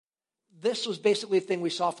this was basically a thing we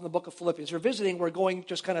saw from the book of Philippians. We're visiting, we're going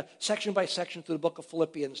just kind of section by section through the book of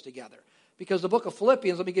Philippians together. Because the book of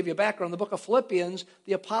Philippians, let me give you a background. The book of Philippians,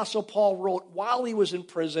 the Apostle Paul wrote while he was in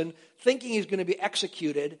prison, thinking he's going to be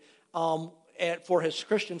executed for his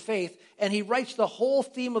Christian faith. And he writes the whole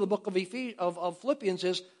theme of the book of Philippians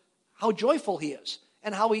is how joyful he is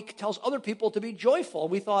and how he tells other people to be joyful.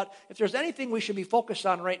 We thought if there's anything we should be focused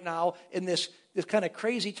on right now in this kind of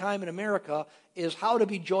crazy time in America is how to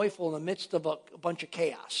be joyful in the midst of a bunch of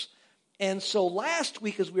chaos. And so last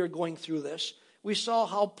week as we were going through this, we saw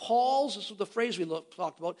how this was the phrase we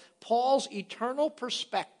talked about, Paul's eternal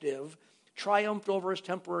perspective triumphed over his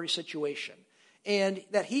temporary situation. And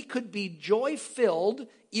that he could be joy-filled,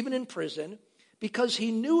 even in prison, because he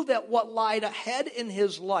knew that what lied ahead in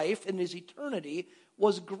his life, in his eternity,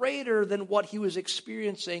 was greater than what he was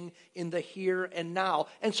experiencing in the here and now.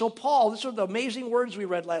 And so Paul, these are the amazing words we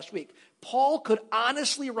read last week. Paul could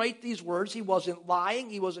honestly write these words. He wasn't lying.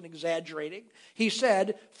 He wasn't exaggerating. He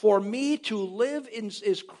said, for me to live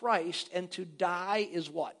is Christ, and to die is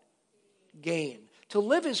what? Gain. To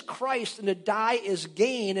live is Christ, and to die is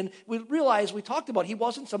gain. And we realized, we talked about, he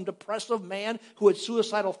wasn't some depressive man who had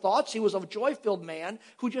suicidal thoughts. He was a joy-filled man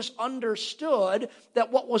who just understood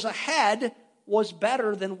that what was ahead was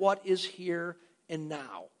better than what is here and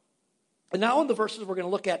now. And now in the verses we're going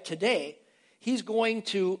to look at today,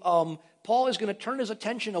 Paul is going to turn his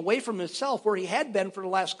attention away from himself, where he had been for the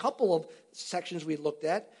last couple of sections we looked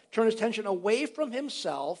at, turn his attention away from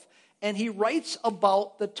himself, and he writes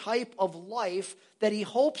about the type of life that he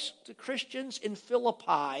hopes the Christians in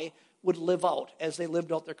Philippi would live out as they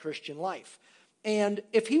lived out their Christian life. And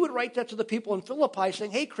if he would write that to the people in Philippi saying,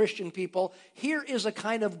 hey, Christian people, here is a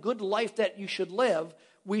kind of good life that you should live,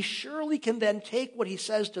 we surely can then take what he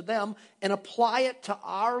says to them and apply it to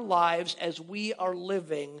our lives as we are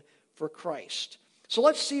living for Christ. So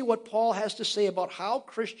let's see what Paul has to say about how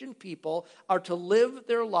Christian people are to live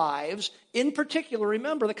their lives, in particular,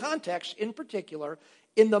 remember the context, in particular,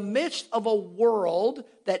 in the midst of a world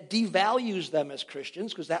that devalues them as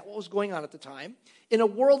Christians, because that's what was going on at the time, in a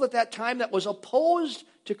world at that time that was opposed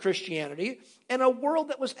to Christianity, and a world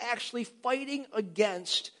that was actually fighting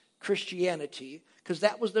against Christianity, because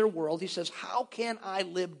that was their world. He says, how can I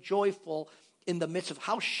live joyful in the midst of,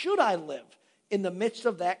 how should I live in the midst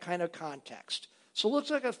of that kind of context? So let's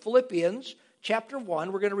look at Philippians chapter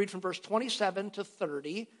 1. We're going to read from verse 27 to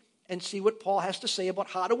 30 and see what Paul has to say about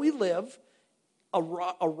how do we live a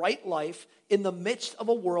right life in the midst of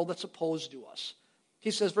a world that's opposed to us.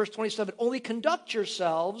 He says, verse 27, only conduct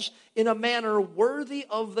yourselves in a manner worthy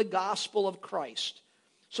of the gospel of Christ,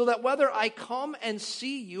 so that whether I come and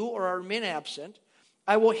see you or remain absent,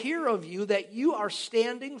 I will hear of you that you are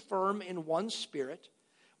standing firm in one spirit,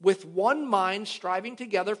 with one mind striving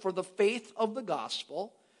together for the faith of the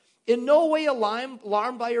gospel, in no way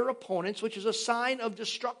alarmed by your opponents, which is a sign of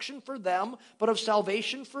destruction for them, but of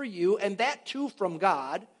salvation for you, and that too from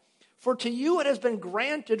God. For to you it has been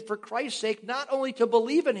granted for Christ's sake not only to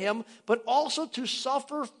believe in him, but also to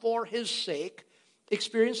suffer for his sake,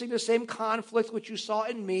 experiencing the same conflict which you saw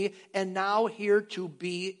in me, and now here to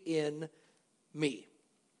be in me.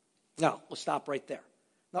 Now, we'll stop right there.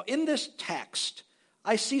 Now, in this text,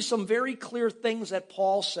 I see some very clear things that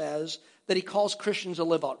Paul says that he calls Christians to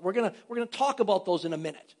live out. We're going to talk about those in a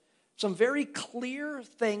minute. Some very clear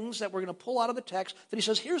things that we're going to pull out of the text that he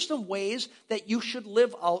says, here's some ways that you should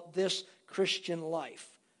live out this Christian life.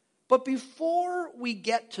 But before we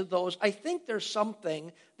get to those, I think there's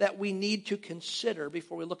something that we need to consider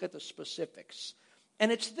before we look at the specifics.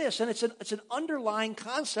 And it's this, and it's an underlying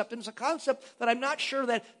concept, and it's a concept that I'm not sure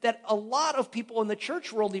that a lot of people in the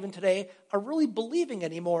church world even today are really believing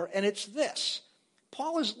anymore, and it's this.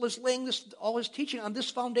 Paul is laying all his teaching on this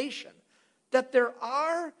foundation, that there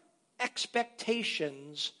are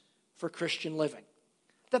expectations for Christian living.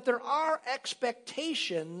 That there are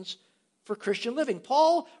expectations for Christian living.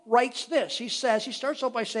 Paul writes this. He starts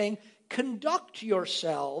out by saying, conduct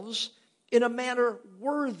yourselves in a manner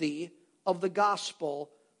worthy of the gospel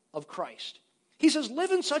of Christ. He says,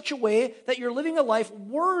 live in such a way that you're living a life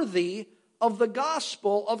worthy of the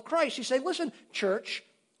gospel of Christ. He's saying, listen, church,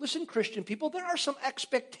 listen, Christian people, there are some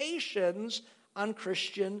expectations on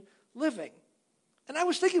Christian living. And I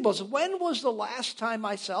was thinking about this. When was the last time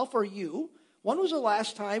myself or you, when was the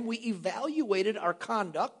last time we evaluated our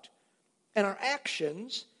conduct and our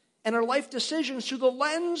actions and our life decisions through the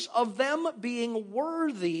lens of them being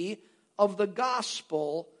worthy of the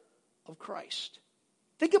gospel of Christ?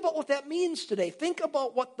 Think about what that means today. Think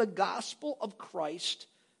about what the gospel of Christ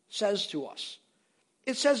says to us.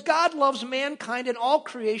 It says God loves mankind and all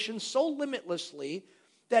creation so limitlessly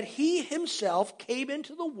that he himself came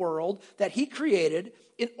into the world that he created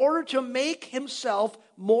in order to make himself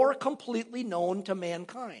more completely known to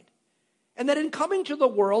mankind. And that in coming to the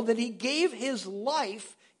world, that he gave his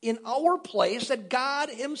life in our place, that God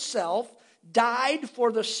himself died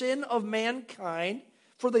for the sin of mankind,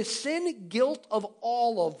 for the sin guilt of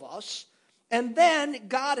all of us, and then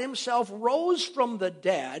God himself rose from the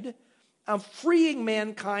dead, freeing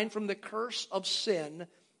mankind from the curse of sin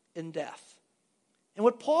and death. And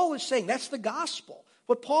what Paul is saying, that's the gospel.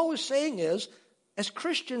 What Paul is saying is, as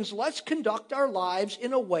Christians, let's conduct our lives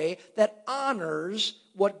in a way that honors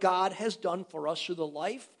what God has done for us through the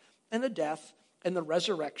life and the death and the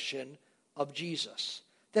resurrection of Jesus.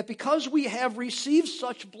 That because we have received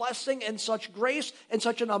such blessing and such grace and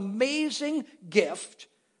such an amazing gift,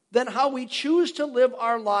 then how we choose to live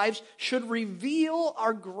our lives should reveal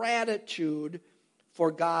our gratitude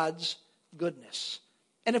for God's goodness.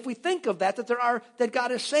 And if we think of that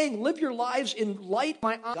God is saying, live your lives in light of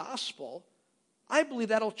my gospel, I believe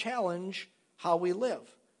that'll challenge how we live.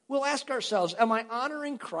 We'll ask ourselves, am I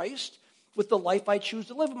honoring Christ with the life I choose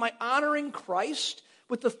to live? Am I honoring Christ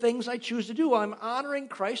with the things I choose to do? I'm honoring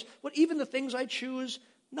Christ with even the things I choose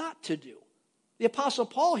not to do. The Apostle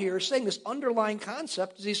Paul here is saying this underlying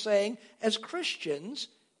concept is he's saying, as Christians,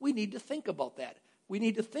 we need to think about that. We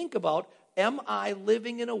need to think about, am I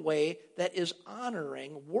living in a way that is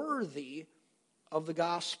honoring, worthy of the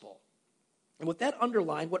gospel? And with that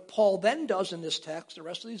underlined, what Paul then does in this text, the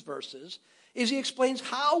rest of these verses, is he explains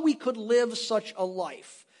how we could live such a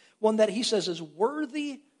life, one that he says is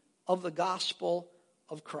worthy of the gospel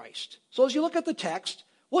of Christ. So as you look at the text,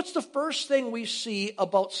 what's the first thing we see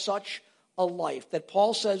about such a life? That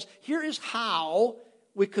Paul says, here is how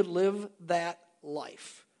we could live that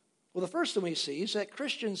life. Well, the first thing we see is that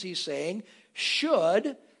Christians, he's saying,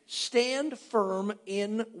 should stand firm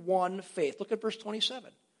in one faith. Look at verse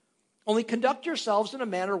 27. Only conduct yourselves in a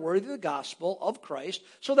manner worthy of the gospel of Christ,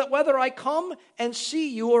 so that whether I come and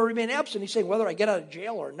see you or remain absent, he's saying whether I get out of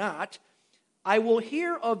jail or not, I will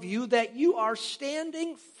hear of you that you are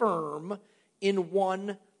standing firm in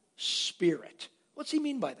one spirit. What's he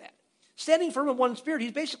mean by that? Standing firm in one spirit,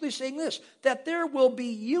 he's basically saying this, that there will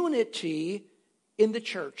be unity in the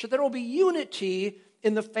church, that there will be unity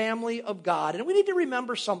in the family of God. And we need to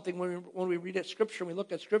remember something when we read at Scripture, when we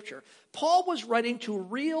look at Scripture. Paul was writing to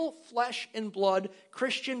real flesh and blood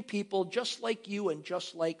Christian people just like you and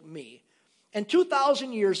just like me. And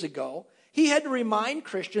 2,000 years ago, he had to remind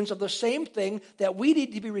Christians of the same thing that we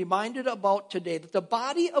need to be reminded about today, that the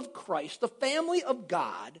body of Christ, the family of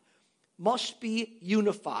God, must be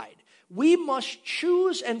unified. We must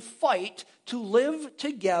choose and fight to live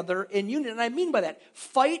together in unity. And I mean by that,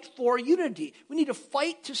 fight for unity. We need to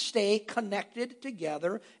fight to stay connected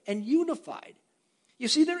together and unified. You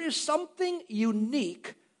see, there is something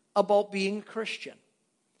unique about being a Christian.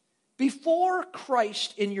 Before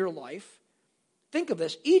Christ in your life, think of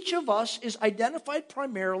this, each of us is identified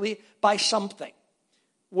primarily by something.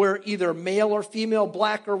 We're either male or female,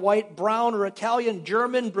 black or white, brown or Italian,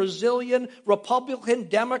 German, Brazilian, Republican,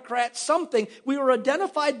 Democrat, something. We were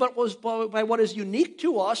identified by what is unique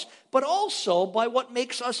to us, but also by what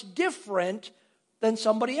makes us different than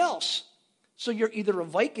somebody else. So you're either a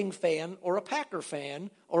Viking fan or a Packer fan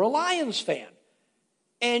or a Lions fan.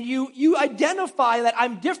 And you identify that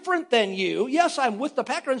I'm different than you. Yes, I'm with the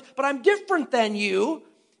Packers, but I'm different than you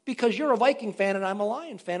because you're a Viking fan and I'm a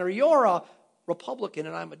Lion fan, or you're a Republican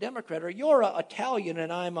and I'm a Democrat, or you're an Italian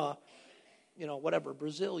and I'm a,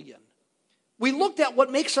 Brazilian. We looked at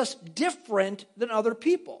what makes us different than other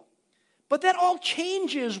people. But that all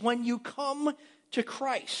changes when you come to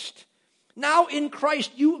Christ. Now in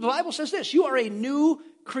Christ, the Bible says this, you are a new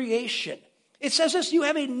creation. It says this, you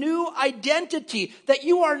have a new identity, that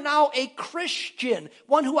you are now a Christian,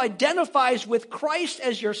 one who identifies with Christ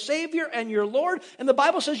as your Savior and your Lord. And the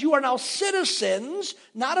Bible says you are now citizens,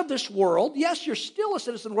 not of this world. Yes, you're still a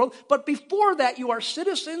citizen of the world, but before that you are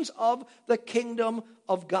citizens of the kingdom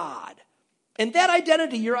of God. And that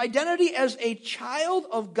identity, your identity as a child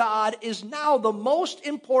of God, is now the most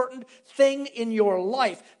important thing in your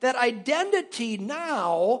life. That identity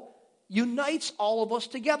now unites all of us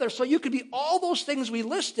together. So you could be all those things we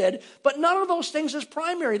listed, but none of those things is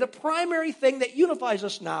primary. The primary thing that unifies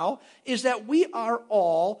us now is that we are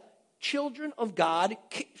all children of God,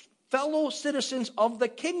 fellow citizens of the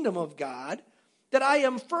kingdom of God, that I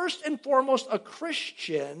am first and foremost a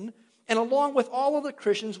Christian, and along with all of the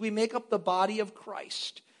Christians, we make up the body of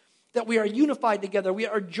Christ. That we are unified together. We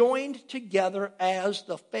are joined together as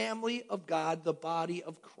the family of God, the body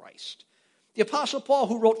of Christ. The Apostle Paul,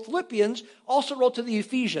 who wrote Philippians, also wrote to the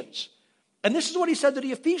Ephesians. And this is what he said to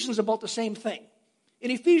the Ephesians about the same thing. In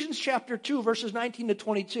Ephesians chapter 2, verses 19 to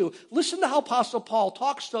 22, listen to how Apostle Paul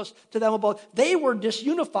talks to them about they were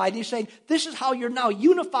disunified. And he's saying, this is how you're now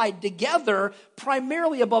unified together,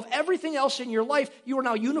 primarily above everything else in your life. You are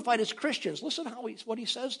now unified as Christians. Listen to what he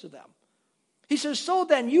says to them. He says, so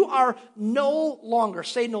then you are no longer,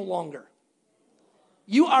 say no longer.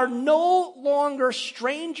 You are no longer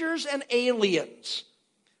strangers and aliens,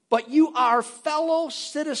 but you are fellow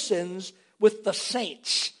citizens with the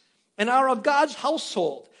saints and are of God's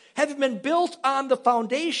household, having been built on the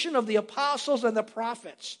foundation of the apostles and the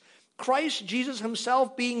prophets, Christ Jesus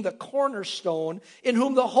himself being the cornerstone, in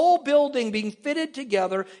whom the whole building being fitted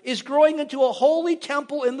together is growing into a holy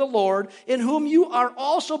temple in the Lord, in whom you are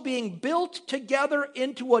also being built together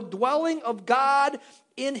into a dwelling of God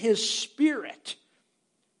in his Spirit.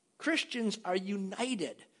 Christians are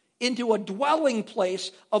united into a dwelling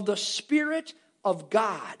place of the Spirit of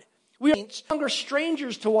God. We are no longer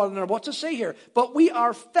strangers to one another. What's it say here? But we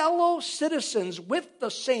are fellow citizens with the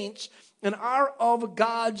saints and are of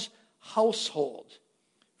God's household.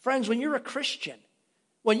 Friends, when you're a Christian,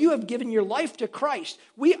 when you have given your life to Christ,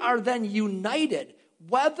 we are then united,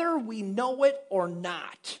 whether we know it or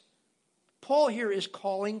not. Paul here is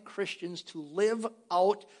calling Christians to live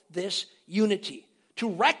out this unity, to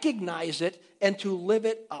recognize it and to live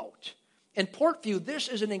it out. In Portview, this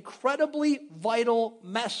is an incredibly vital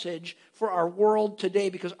message for our world today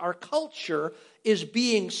because our culture is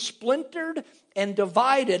being splintered and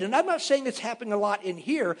divided. And I'm not saying it's happening a lot in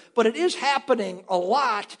here, but it is happening a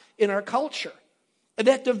lot in our culture. And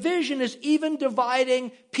that division is even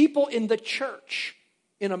dividing people in the church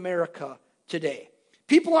in America today.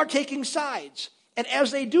 People are taking sides. And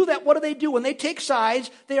as they do that, what do? When they take sides,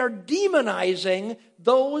 they are demonizing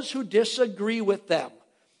those who disagree with them.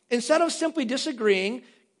 Instead of simply disagreeing,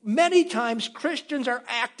 many times Christians are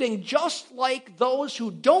acting just like those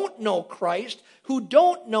who don't know Christ, who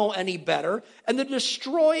don't know any better, and they're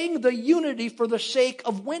destroying the unity for the sake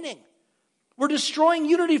of winning. We're destroying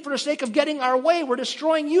unity for the sake of getting our way. We're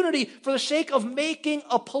destroying unity for the sake of making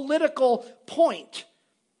a political point.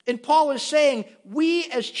 And Paul is saying, we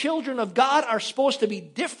as children of God are supposed to be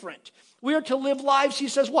different. We are to live lives, he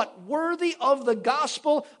says, what? Worthy of the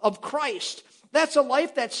gospel of Christ. That's a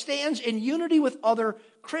life that stands in unity with other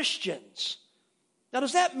Christians. Now,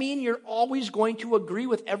 does that mean you're always going to agree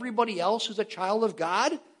with everybody else who's a child of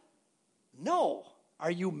God? No. Are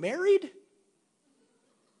you married?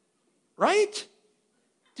 Right?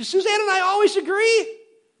 Do Suzanne and I always agree?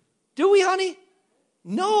 Do we, honey?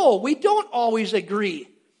 No, we don't always agree.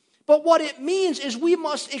 But what it means is we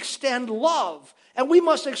must extend love, and we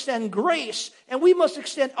must extend grace, and we must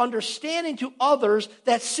extend understanding to others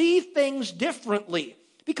that see things differently.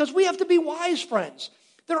 Because we have to be wise, friends.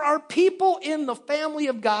 There are people in the family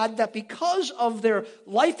of God that because of their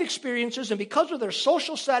life experiences and because of their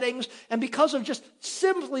social settings and because of just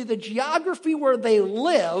simply the geography where they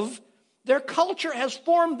live, their culture has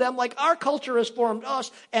formed them like our culture has formed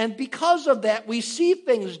us. And because of that, we see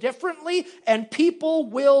things differently and people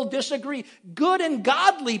will disagree. Good and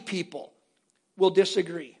godly people will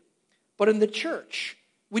disagree. But in the church,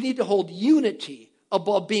 we need to hold unity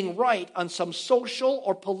above being right on some social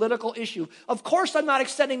or political issue. Of course, I'm not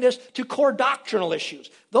extending this to core doctrinal issues.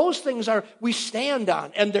 Those things we stand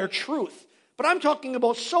on and they're truth. But I'm talking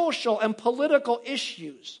about social and political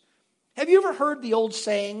issues. Have you ever heard the old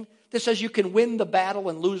saying that says you can win the battle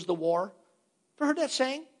and lose the war? Ever heard that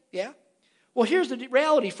saying? Yeah? Well, here's the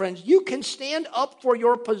reality, friends. You can stand up for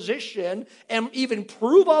your position and even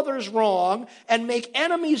prove others wrong and make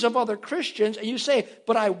enemies of other Christians, and you say,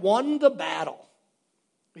 but I won the battle.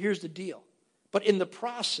 Here's the deal. But in the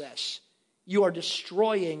process, you are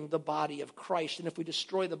destroying the body of Christ. And if we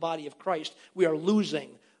destroy the body of Christ, we are losing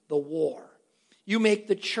the war. You make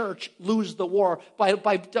the church lose the war.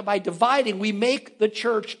 By dividing, we make the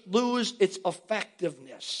church lose its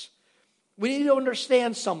effectiveness. We need to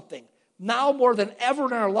understand something. Now more than ever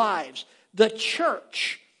in our lives, the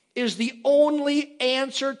church is the only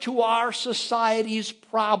answer to our society's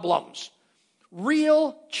problems.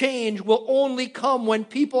 Real change will only come when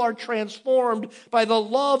people are transformed by the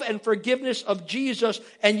love and forgiveness of Jesus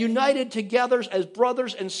and united together as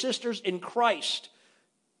brothers and sisters in Christ.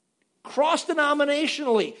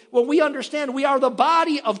 Cross-denominationally, when we understand we are the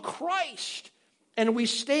body of Christ and we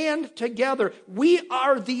stand together, we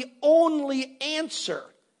are the only answer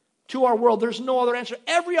to our world. There's no other answer.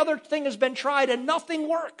 Every other thing has been tried and nothing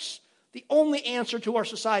works. The only answer to our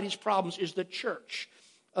society's problems is the church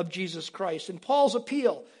of Jesus Christ. And Paul's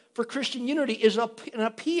appeal for Christian unity is an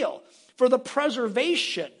appeal for the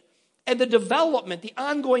preservation and the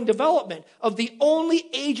ongoing development of the only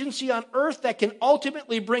agency on earth that can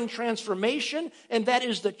ultimately bring transformation, and that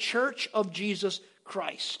is the church of Jesus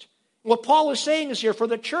Christ. What Paul is saying is here, for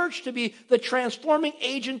the church to be the transforming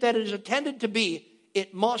agent that it is intended to be,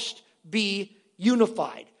 it must be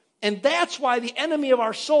unified. And that's why the enemy of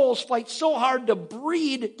our souls fights so hard to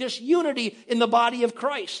breed disunity in the body of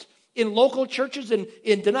Christ. In local churches and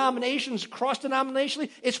in denominations, cross-denominationally,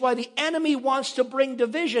 it's why the enemy wants to bring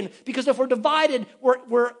division. Because if we're divided,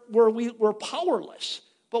 we're powerless.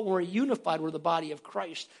 But when we're unified, we're the body of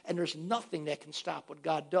Christ. And there's nothing that can stop what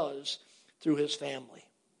God does through his family.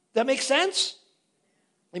 That makes sense?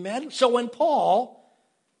 Amen? So when Paul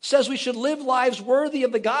says we should live lives worthy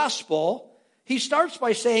of the gospel, he starts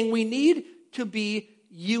by saying we need to be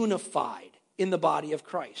unified in the body of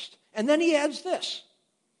Christ. And then he adds this.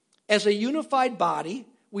 As a unified body,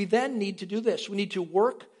 we then need to do this. We need to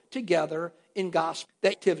work together in gospel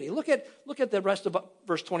activity. Look at the rest of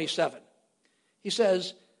verse 27. He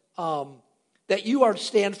says that you are to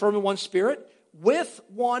stand firm in one spirit, with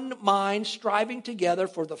one mind, striving together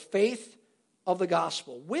for the faith of the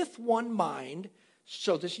gospel. With one mind,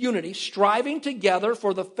 so this unity, striving together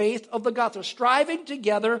for the faith of the gospel. Striving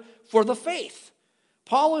together for the faith.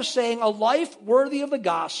 Paul is saying a life worthy of the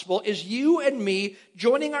gospel is you and me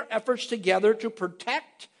joining our efforts together to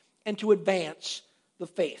protect and to advance the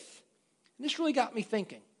faith. And this really got me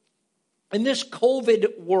thinking. In this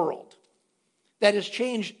COVID world that has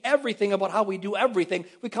changed everything about how we do everything,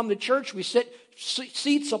 we come to church, we sit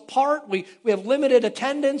seats apart, we have limited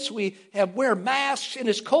attendance, we wear masks. In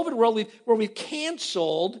this COVID world where we've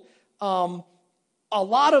canceled a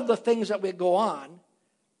lot of the things that would go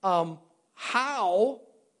on, how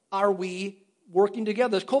are we working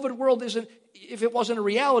together? This COVID world isn't, if it wasn't a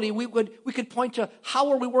reality, we could point to how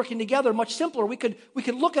are we working together much simpler. We could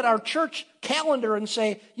look at our church calendar and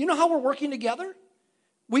say, you know how we're working together?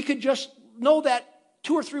 We could just know that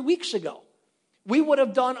 2 or 3 weeks ago. We would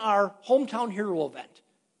have done our Hometown Hero event.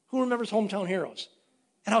 Who remembers Hometown Heroes?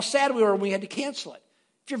 And how sad we were when we had to cancel it.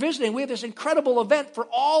 If you're visiting, we have this incredible event for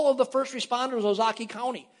all of the first responders of Ozaukee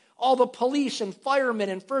County. All the police and firemen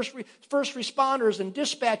and first responders and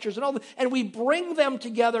dispatchers and we bring them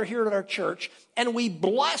together here at our church and we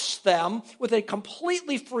bless them with a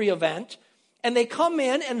completely free event. And they come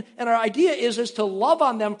in and our idea is to love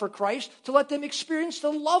on them for Christ, to let them experience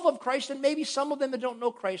the love of Christ, and maybe some of them that don't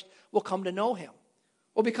know Christ will come to know him.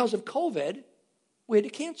 Well, because of COVID, we had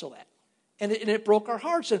to cancel that. And it broke our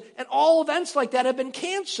hearts. And all events like that have been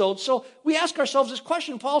canceled. So we ask ourselves this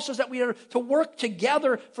question. Paul says that we are to work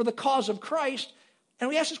together for the cause of Christ. And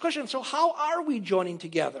we ask this question, so how are we joining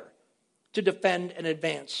together to defend and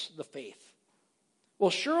advance the faith? Well,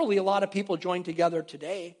 surely a lot of people join together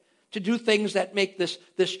today to do things that make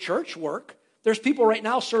this church work. There's people right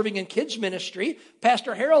now serving in kids ministry.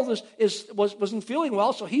 Pastor Harold wasn't feeling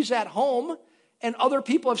well, so he's at home. And other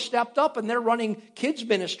people have stepped up and they're running kids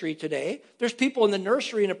ministry today. There's people in the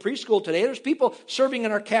nursery and a preschool today. There's people serving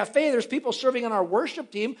in our cafe. There's people serving on our worship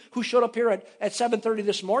team who showed up here at 7:30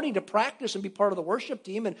 this morning to practice and be part of the worship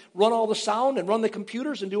team and run all the sound and run the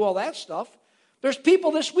computers and do all that stuff. There's people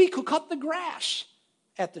this week who cut the grass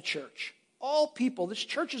at the church. All people. This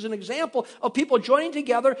church is an example of people joining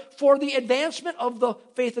together for the advancement of the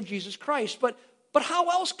faith of Jesus Christ. But how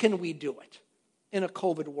else can we do it in a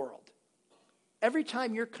COVID world? Every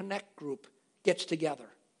time your connect group gets together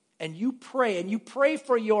and you pray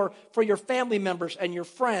for your family members and your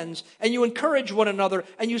friends, and you encourage one another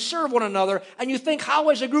and you serve one another, and you think, how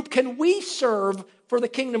as a group can we serve for the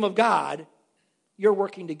kingdom of God? You're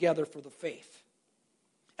working together for the faith.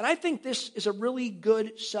 And I think this is a really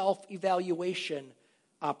good self-evaluation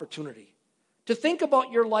opportunity. To think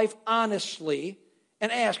about your life honestly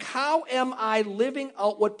and ask, how am I living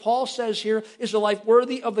out what Paul says here is a life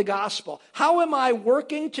worthy of the gospel? How am I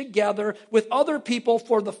working together with other people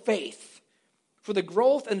for the faith, for the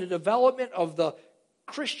growth and the development of the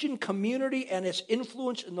Christian community and its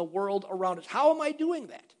influence in the world around us? How am I doing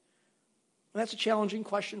that? And that's a challenging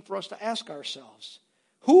question for us to ask ourselves.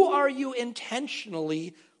 Who are you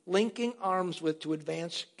intentionally linking arms with to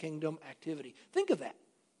advance kingdom activity? Think of that.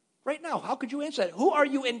 Right now, how could you answer that? Who are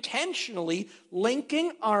you intentionally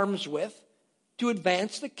linking arms with to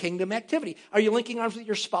advance the kingdom activity? Are you linking arms with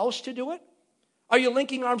your spouse to do it? Are you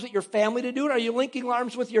linking arms with your family to do it? Are you linking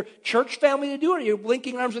arms with your church family to do it? Are you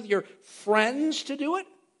linking arms with your friends to do it?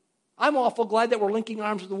 I'm awful glad that we're linking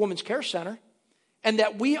arms with the Women's Care Center and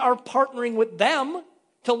that we are partnering with them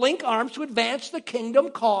to link arms to advance the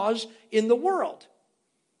kingdom cause in the world.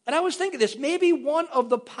 And I was thinking this, maybe one of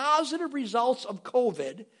the positive results of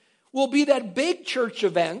COVID will be that big church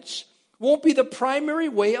events won't be the primary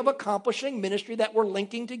way of accomplishing ministry that we're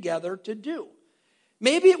linking together to do.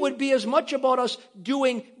 Maybe it would be as much about us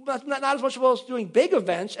doing, not as much about us doing big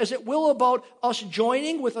events as it will about us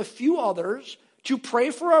joining with a few others to pray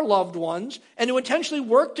for our loved ones and to intentionally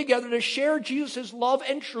work together to share Jesus' love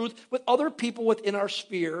and truth with other people within our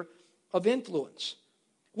sphere of influence.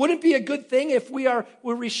 Wouldn't it be a good thing if we're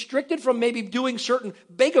restricted from maybe doing certain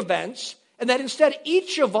big events, and that instead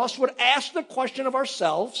each of us would ask the question of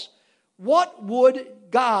ourselves, what would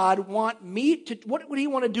God want what would he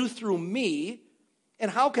want to do through me, and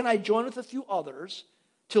how can I join with a few others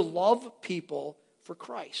to love people for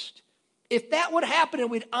Christ? If that would happen and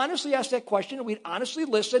we'd honestly ask that question and we'd honestly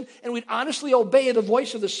listen and we'd honestly obey the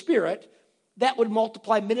voice of the Spirit, that would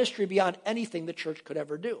multiply ministry beyond anything the church could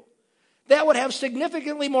ever do. That would have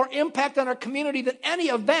significantly more impact on our community than any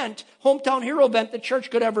event, hometown hero event, the church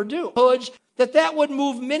could ever do. That would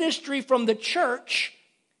move ministry from the church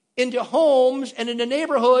into homes and into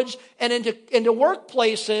neighborhoods and into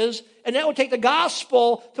workplaces, and that would take the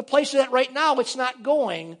gospel to places that right now it's not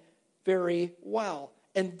going very well.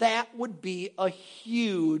 And that would be a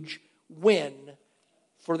huge win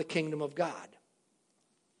for the kingdom of God.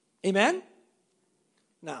 Amen?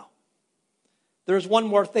 Now, there's one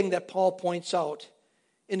more thing that Paul points out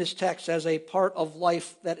in his text as a part of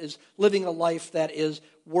life that is living a life that is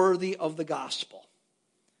worthy of the gospel.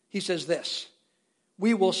 He says this,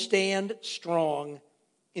 we will stand strong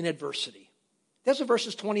in adversity. That's what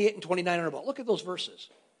verses 28 and 29 are about. Look at those verses.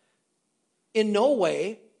 In no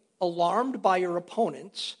way alarmed by your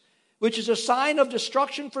opponents, which is a sign of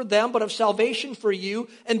destruction for them, but of salvation for you,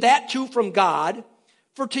 and that too from God.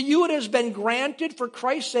 For to you it has been granted for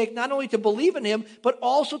Christ's sake not only to believe in him, but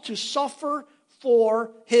also to suffer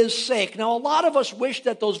for his sake. Now, a lot of us wish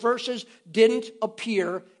that those verses didn't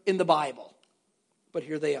appear in the Bible, but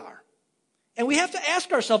here they are. And we have to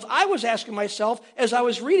ask ourselves, I was asking myself as I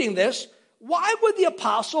was reading this, why would the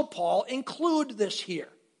Apostle Paul include this here?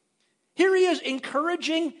 Here he is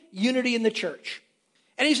encouraging unity in the church.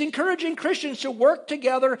 And he's encouraging Christians to work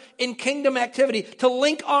together in kingdom activity, to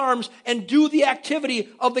link arms and do the activity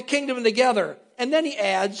of the kingdom together. And then he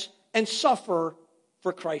adds, and suffer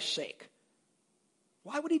for Christ's sake.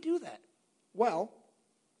 Why would he do that? Well,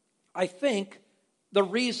 I think the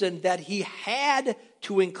reason that he had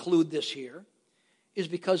to include this here is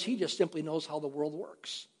because he just simply knows how the world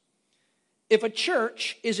works. If a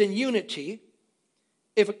church is in unity,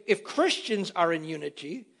 if Christians are in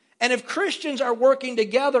unity, and if Christians are working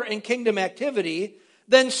together in kingdom activity,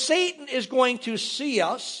 then Satan is going to see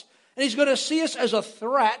us, and he's going to see us as a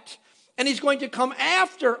threat, and he's going to come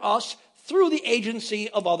after us through the agency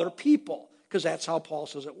of other people, because that's how Paul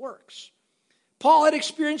says it works. Paul had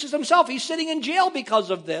experiences himself. He's sitting in jail because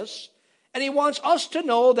of this, and he wants us to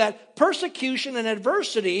know that persecution and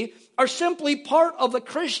adversity are simply part of the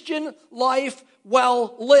Christian life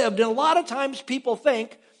well lived. And a lot of times people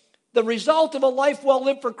think the result of a life well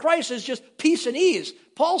lived for Christ is just peace and ease.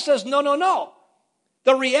 Paul says, no.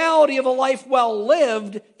 The reality of a life well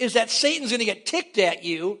lived is that Satan's going to get ticked at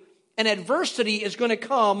you, and adversity is going to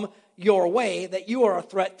come your way, that you are a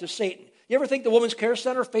threat to Satan. You ever think the Women's Care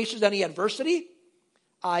Center faces any adversity?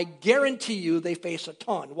 I guarantee you they face a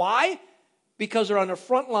ton. Why? Because they're on the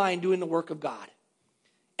front line doing the work of God.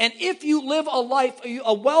 And if you live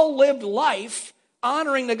a well-lived life,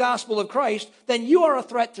 honoring the gospel of Christ, then you are a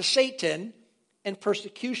threat to Satan, and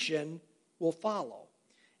persecution will follow.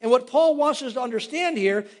 And what Paul wants us to understand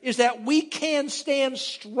here is that we can stand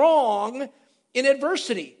strong in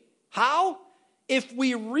adversity. How? If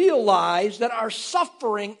we realize that our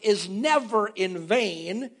suffering is never in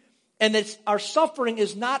vain, and that our suffering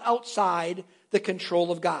is not outside the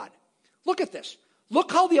control of God. Look at this.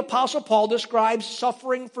 Look how the Apostle Paul describes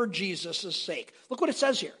suffering for Jesus' sake. Look what it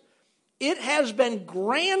says here. It has been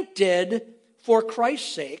granted for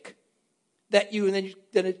Christ's sake that you, and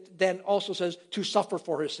then it then also says to suffer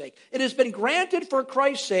for his sake. It has been granted for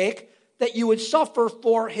Christ's sake that you would suffer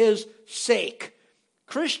for his sake.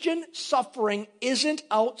 Christian suffering isn't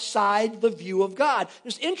outside the view of God.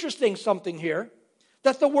 There's interesting something here,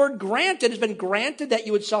 that the word granted has been granted that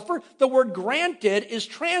you would suffer. The word granted is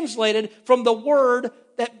translated from the word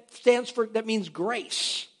that means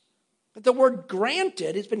grace. That the word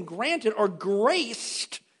granted has been granted or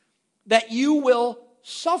graced that you will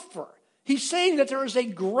suffer. He's saying that there is a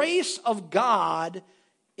grace of God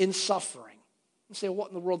in suffering. You say, what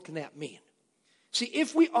in the world can that mean? See,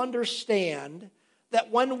 if we understand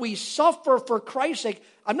that when we suffer for Christ's sake,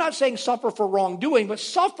 I'm not saying suffer for wrongdoing, but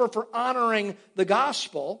suffer for honoring the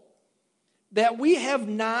gospel, that we have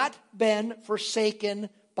not been forsaken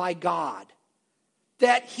by God.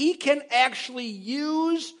 That he can actually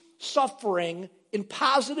use suffering in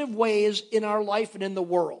positive ways in our life and in the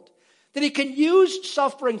world. That he can use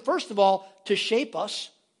suffering, first of all, to shape us.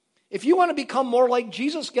 If you want to become more like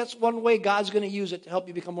Jesus, guess one way God's going to use it to help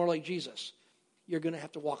you become more like Jesus. You're going to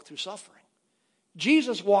have to walk through suffering.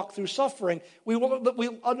 Jesus walked through suffering. We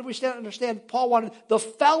understand Paul wanted the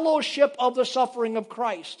fellowship of the suffering of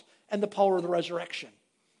Christ and the power of the resurrection.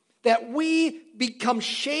 That we become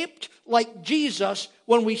shaped like Jesus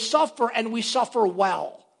when we suffer, and we suffer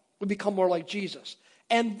well. We become more like Jesus.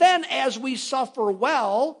 And then as we suffer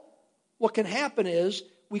well, what can happen is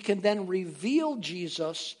we can then reveal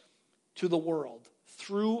Jesus to the world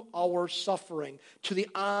through our suffering, to the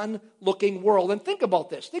onlooking world. And think about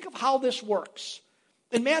this. Think of how this works.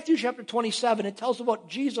 In Matthew chapter 27, it tells about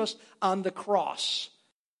Jesus on the cross.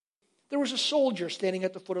 There was a soldier standing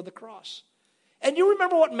at the foot of the cross. And you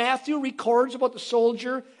remember what Matthew records about the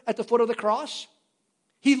soldier at the foot of the cross?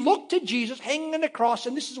 He looked to Jesus hanging on the cross,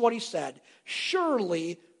 and this is what he said.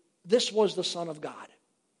 Surely this was the Son of God.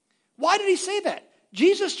 Why did he say that?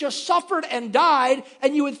 Jesus just suffered and died,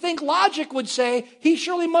 and you would think logic would say he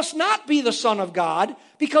surely must not be the Son of God,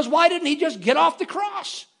 because why didn't he just get off the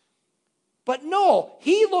cross? But no,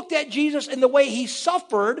 he looked at Jesus in the way he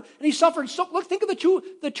suffered, and he suffered. So, look, think of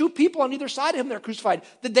the two people on either side of him that are crucified.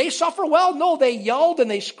 Did they suffer well? No, they yelled and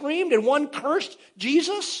they screamed, and one cursed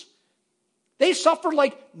Jesus. They suffered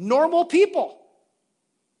like normal people.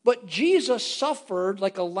 But Jesus suffered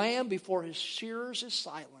like a lamb before his shearers is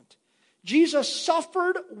silent. Jesus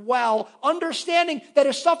suffered well, understanding that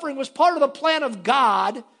his suffering was part of the plan of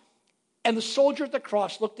God. And the soldier at the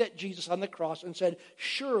cross looked at Jesus on the cross and said,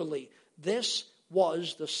 surely this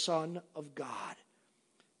was the Son of God.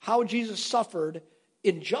 How Jesus suffered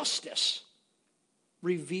injustice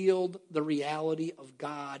revealed the reality of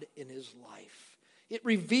God in his life. It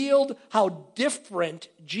revealed how different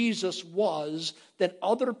Jesus was than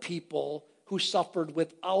other people who suffered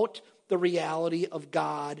without the reality of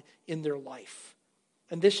God in their life.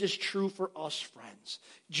 And this is true for us, friends.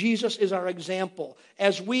 Jesus is our example.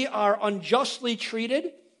 As we are unjustly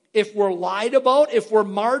treated, if we're lied about, if we're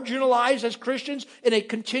marginalized as Christians in a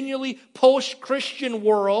continually post-Christian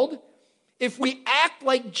world, if we act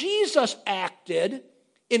like Jesus acted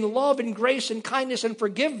in love and grace and kindness and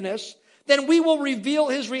forgiveness, then we will reveal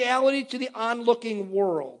his reality to the onlooking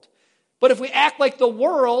world. But if we act like the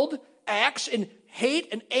world acts in hate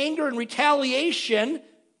and anger and retaliation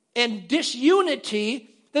and disunity,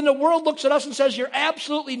 then the world looks at us and says, you're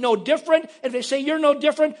absolutely no different. And if they say you're no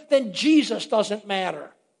different, then Jesus doesn't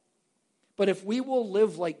matter. But if we will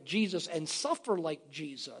live like Jesus and suffer like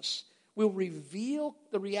Jesus, we'll reveal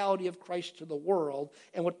the reality of Christ to the world.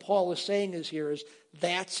 And what Paul is saying is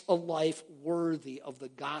that's a life worthy of the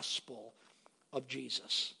gospel of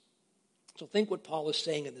Jesus. So think what Paul is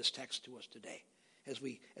saying in this text to us today as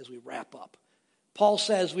we wrap up. Paul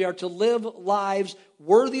says we are to live lives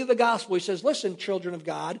worthy of the gospel. He says, listen, children of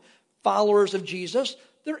God, followers of Jesus,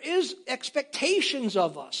 there is expectations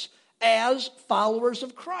of us as followers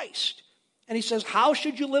of Christ. And he says, how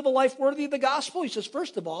should you live a life worthy of the gospel? He says,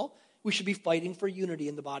 first of all, we should be fighting for unity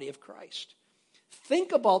in the body of Christ.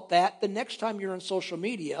 Think about that the next time you're on social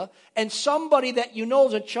media and somebody that you know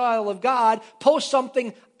is a child of God posts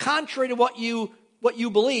something contrary to what you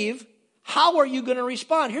believe. How are you going to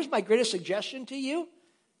respond? Here's my greatest suggestion to you.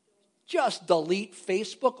 Just delete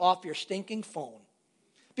Facebook off your stinking phone.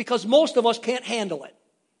 Because most of us can't handle it.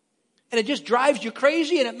 And it just drives you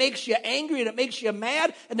crazy, and it makes you angry, and it makes you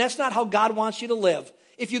mad, and that's not how God wants you to live.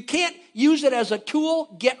 If you can't use it as a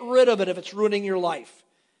tool, get rid of it if it's ruining your life.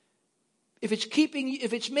 If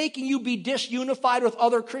it's making you be disunified with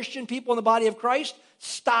other Christian people in the body of Christ,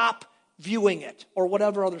 stop viewing it, or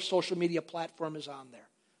whatever other social media platform is on there.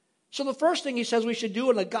 So the first thing he says we should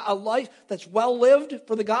do in a life that's well lived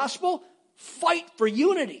for the gospel, fight for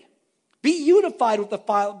unity. Be unified with the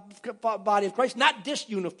body of Christ, not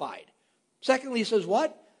disunified. Secondly, he says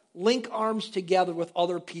what? Link arms together with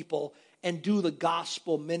other people and do the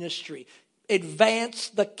gospel ministry. Advance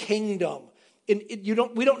the kingdom.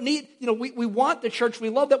 We want the church. We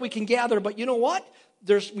love that we can gather, but you know what?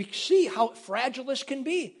 We see how fragile this can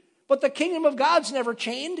be. But the kingdom of God's never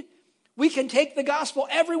chained. We can take the gospel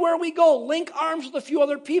everywhere we go, link arms with a few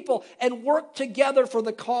other people, and work together for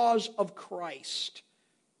the cause of Christ.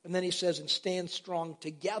 And then he says, and stand strong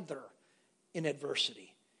together in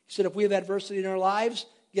adversity. He said, if we have adversity in our lives,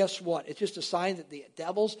 guess what? It's just a sign that the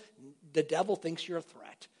devil thinks you're a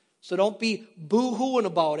threat. So don't be boo-hooing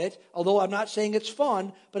about it, although I'm not saying it's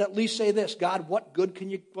fun, but at least say this, God, what good can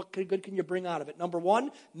you bring out of it? Number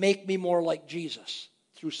one, make me more like Jesus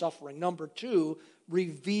through suffering. Number two,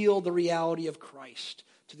 reveal the reality of Christ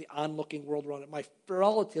to the onlooking world around it, my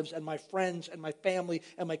relatives and my friends and my family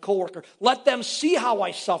and my coworker. Let them see how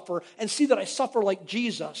I suffer and see that I suffer like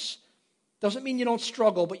Jesus. Doesn't mean you don't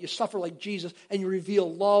struggle, but you suffer like Jesus and you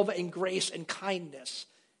reveal love and grace and kindness.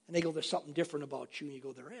 And they go, there's something different about you. And you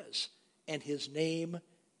go, there is. And his name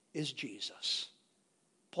is Jesus.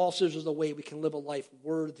 Paul says there's a way we can live a life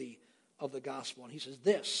worthy of the gospel. And he says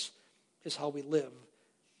this is how we live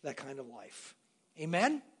that kind of life.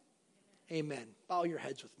 Amen? Amen. Bow your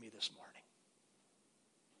heads with me this morning.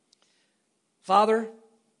 Father,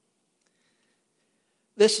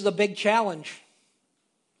 this is a big challenge.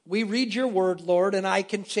 We read your word, Lord, and I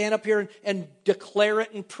can stand up here and declare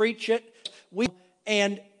it and preach it.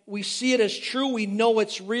 We see it as true. We know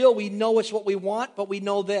it's real. We know it's what we want, but we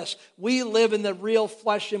know this. We live in the real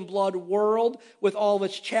flesh and blood world with all of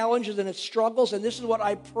its challenges and its struggles, and this is what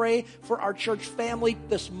I pray for our church family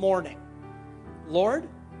this morning. Lord,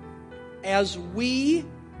 as we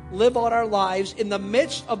live out our lives in the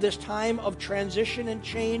midst of this time of transition and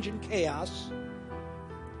change and chaos,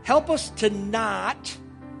 help us to not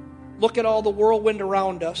look at all the whirlwind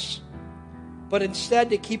around us, but instead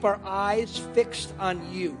to keep our eyes fixed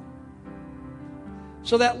on you.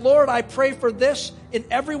 So that, Lord, I pray for this in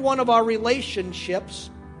every one of our relationships,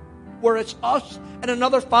 where it's us and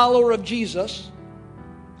another follower of Jesus,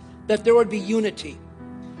 that there would be unity,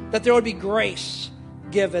 that there would be grace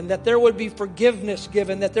given, that there would be forgiveness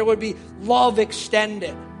given, that there would be love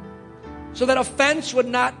extended, so that offense would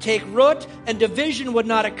not take root and division would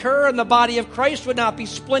not occur and the body of Christ would not be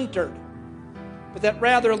splintered, but that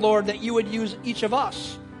rather, Lord, that you would use each of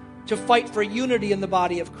us to fight for unity in the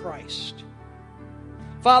body of Christ.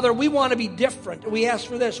 Father, we want to be different. We ask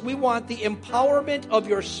for this. We want the empowerment of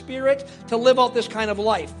your Spirit to live out this kind of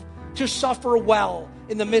life, to suffer well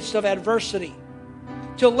in the midst of adversity,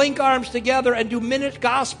 to link arms together and do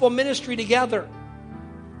gospel ministry together.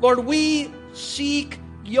 Lord, we seek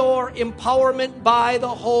your empowerment by the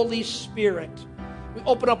Holy Spirit. We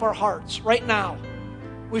open up our hearts right now.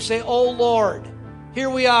 We say, oh Lord, here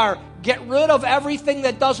we are. Get rid of everything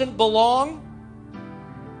that doesn't belong.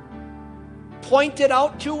 Point it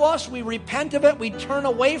out to us. We repent of it. We turn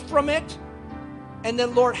away from it. And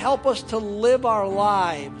then, Lord, help us to live our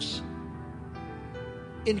lives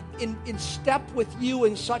in step with you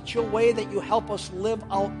in such a way that you help us live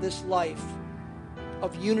out this life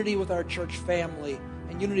of unity with our church family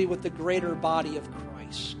and unity with the greater body of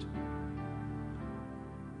Christ.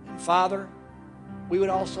 And Father, we would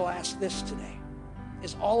also ask this today,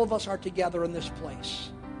 as all of us are together in this place.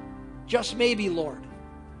 Just maybe, Lord,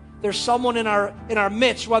 there's someone in our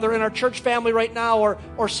midst, whether in our church family right now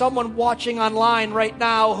or someone watching online right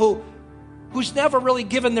now who's never really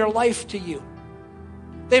given their life to you.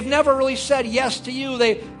 They've never really said yes to you.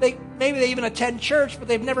 Maybe they even attend church, but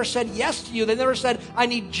they've never said yes to you. They've never said, I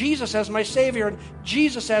need Jesus as my Savior and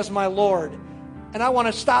Jesus as my Lord. And I want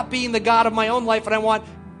to stop being the God of my own life, and I want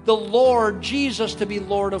the Lord Jesus to be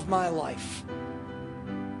Lord of my life.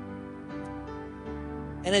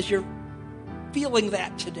 And as you're feeling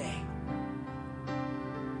that today,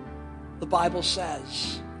 the Bible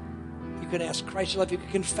says you can ask Christ in your life. You can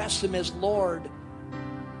confess Him as Lord.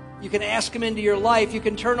 You can ask Him into your life. You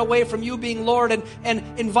can turn away from you being Lord and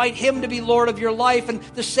invite Him to be Lord of your life, and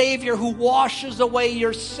the Savior who washes away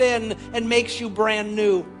your sin and makes you brand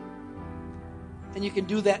new. And you can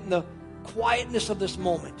do that in the quietness of this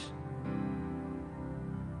moment.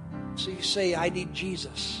 So you say, I need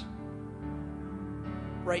Jesus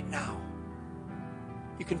right now.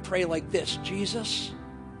 You can pray like this: Jesus,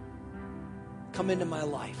 come into my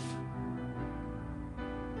life.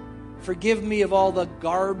 Forgive me of all the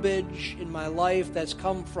garbage in my life that's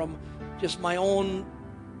come from just my own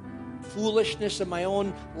foolishness and my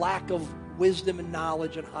own lack of wisdom and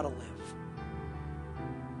knowledge on how to live.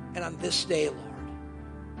 And on this day, Lord,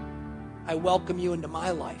 I welcome you into my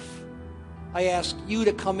life. I ask you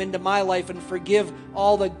to come into my life and forgive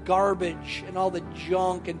all the garbage and all the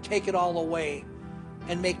junk and take it all away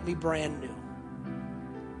and make me brand new.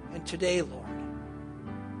 And today, Lord,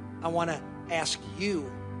 I want to ask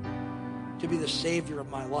you to be the Savior of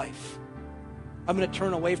my life. I'm going to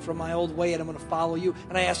turn away from my old way and I'm going to follow you.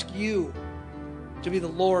 And I ask you to be the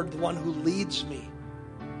Lord, the one who leads me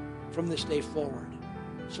from this day forward.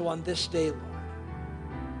 So on this day, Lord,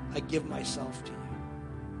 I give myself to you.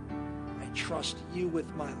 I trust you with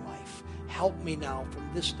my life. Help me now from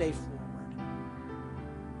this day forward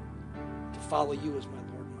to follow you as my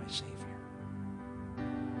Lord and my Savior.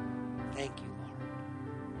 Thank you,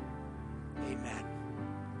 Lord. Amen.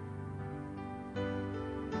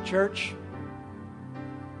 Church,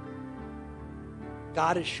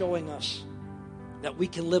 God is showing us that we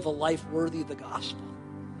can live a life worthy of the gospel.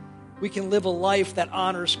 we can live a life that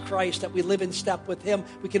honors Christ, that we live in step with him.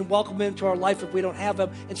 We can welcome him into our life if we don't have him.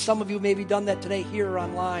 And some of you maybe done that today here or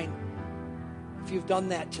online. If you've done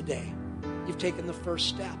that today, you've taken the first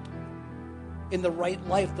step in the right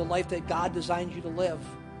life, the life that God designed you to live.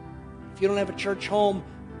 If you don't have a church home,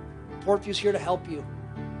 Portview's here to help you.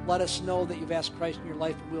 Let us know that you've asked Christ in your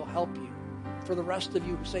life, and we'll help you. For the rest of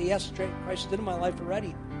you who say, yes, Christ is in my life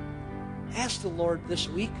already, ask the Lord this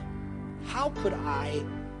week, how could I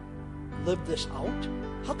live this out?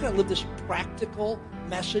 How can I live this practical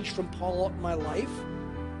message from Paul out in my life?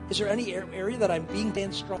 Is there any area that I'm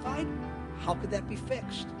being stratified? How could that be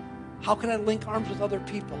fixed? How can I link arms with other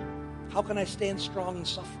people? How can I stand strong in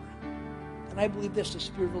suffering? And I believe this, the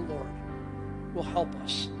Spirit of the Lord will help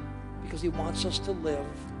us because he wants us to live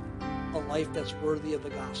a life that's worthy of the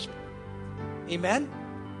gospel. Amen?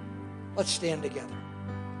 Let's stand together.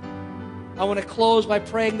 I want to close by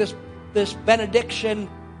praying this benediction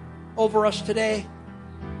over us today.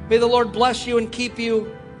 May the Lord bless you and keep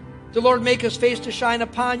you. The Lord make his face to shine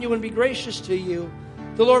upon you and be gracious to you.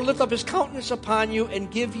 The Lord lift up his countenance upon you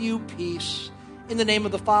and give you peace. In the name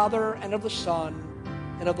of the Father, and of the Son,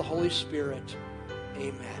 and of the Holy Spirit.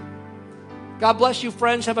 Amen. God bless you,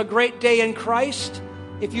 friends. Have a great day in Christ.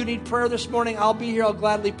 If you need prayer this morning, I'll be here. I'll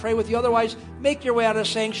gladly pray with you. Otherwise, make your way out of the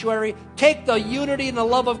sanctuary. Take the unity and the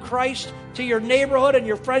love of Christ to your neighborhood and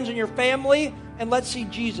your friends and your family, and let's see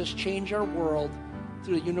Jesus change our world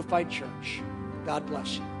through the unified church. God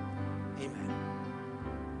bless you. Amen.